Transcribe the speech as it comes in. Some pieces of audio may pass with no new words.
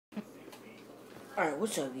Alright,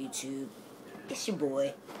 what's up YouTube? It's your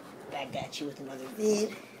boy, back at you with another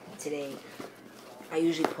vid. Today, I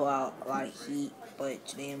usually pull out a lot of heat, but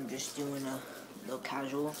today I'm just doing a little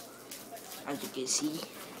casual. As you can see,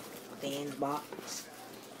 Vans box,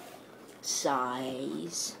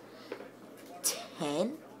 size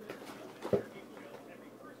 10,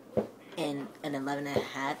 and an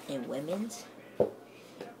 11.5 in women's.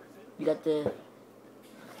 You got the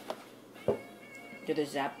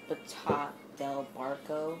Zapata Del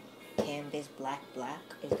Barco Canvas Black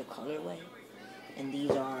is the colorway, and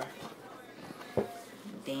these are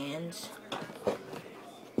Vans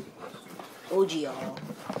OGL.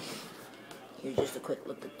 Here's just a quick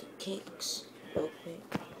look at the kicks, real quick.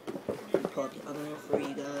 I'll pull up the other one for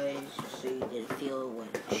you guys so you get a feel of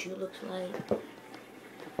what the shoe looks like.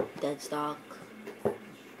 Dead stock.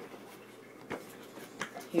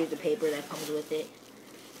 Here's the paper that comes with it.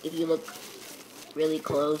 If you look really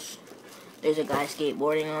close, there's a guy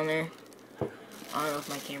skateboarding on there. I don't know if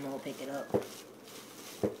my camera will pick it up,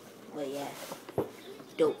 but yeah,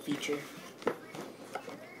 dope feature.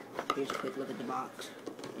 Here's a quick look at the box.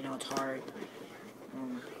 You know, it's hard.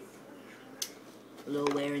 A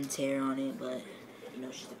little wear and tear on it, but you know,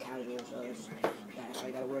 it's just a casual, so that's all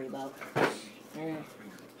I gotta worry about. I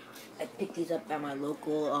picked these up at my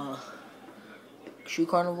local shoe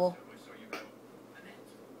carnival.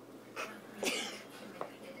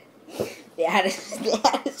 They had a sale.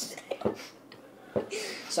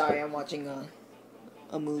 Sorry, I'm watching a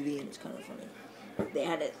movie and it's kind of funny. They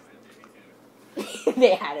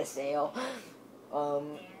had a sale.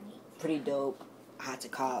 Pretty dope. I had to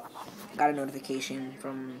cop. Got a notification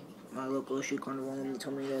from my local shoe carnival and they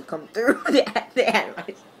told me to come through. They had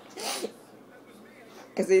my,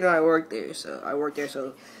 because they know I work there, so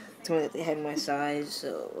told me that they had my size,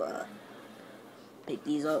 so pick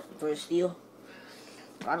these up for a steal.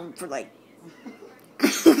 Got them for like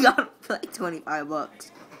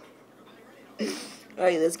 $25.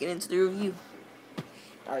 Alright, let's get into the review.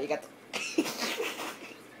 Alright, you got the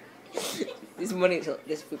this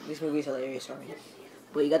movie's hilarious, sorry.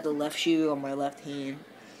 But you got the left shoe on my left hand,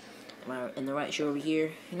 and the right shoe over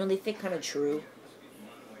here. You know, they fit kind of true.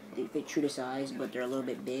 They fit true to size, but they're a little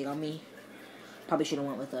bit big on me. Probably should have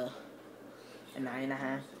went with a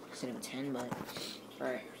 9.5 instead of a 10, but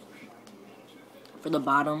alright. For the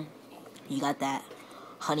bottom, you got that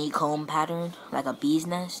honeycomb pattern, like a bee's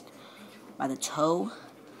nest, by the toe.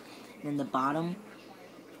 And then the bottom,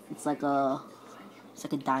 it's like a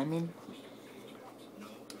diamond.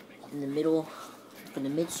 In the middle, for the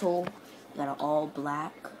midsole, you got an all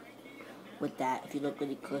black with that. If you look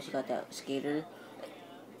really close, you got that skater,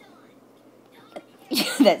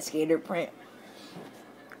 that skater print.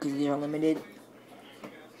 Because these are limited.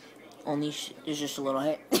 Only there's just a little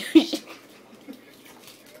hair.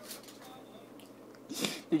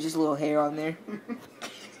 There's just a little hair on there.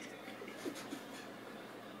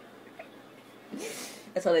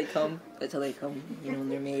 That's how they come. You know, when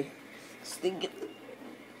they're made.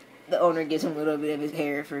 The owner gives him a little bit of his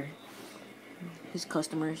hair for his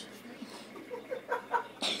customers.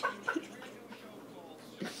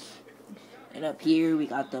 And up here we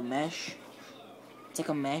got the mesh. It's like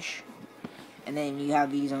a mesh. And then you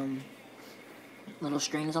have these little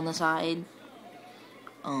strings on the side.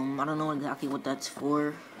 I don't know exactly what that's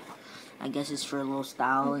for. I guess it's for a little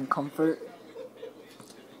style and comfort.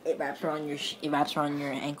 It wraps around your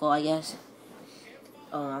ankle, I guess.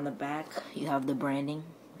 On the back, you have the branding,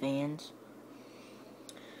 Vans.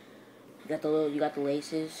 You got the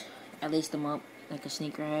laces. I laced them up like a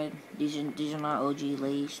sneakerhead. These are not OG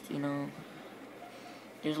laced, you know.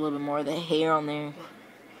 There's a little bit more of the hair on there.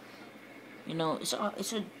 You know,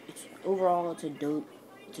 overall it's a dope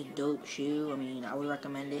shoe. I mean, I would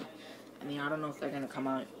recommend it. I mean, I don't know if they're gonna come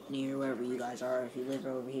out near wherever you guys are. If you live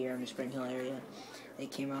over here in the Spring Hill area, they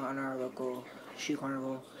came out on our local shoe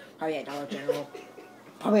carnival. Probably at Dollar General.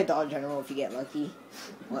 Probably at Dollar General if you get lucky.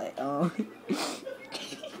 But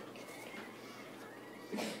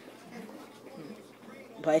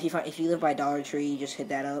but if you live by Dollar Tree, just hit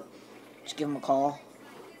that up. Just give them a call.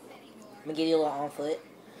 I'm gonna give you a little on foot.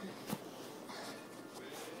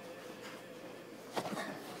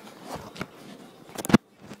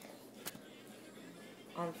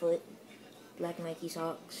 On foot, black Nike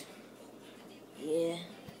socks. Yeah.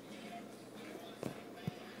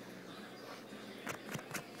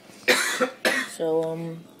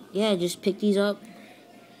 So yeah, just pick these up.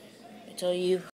 I tell you.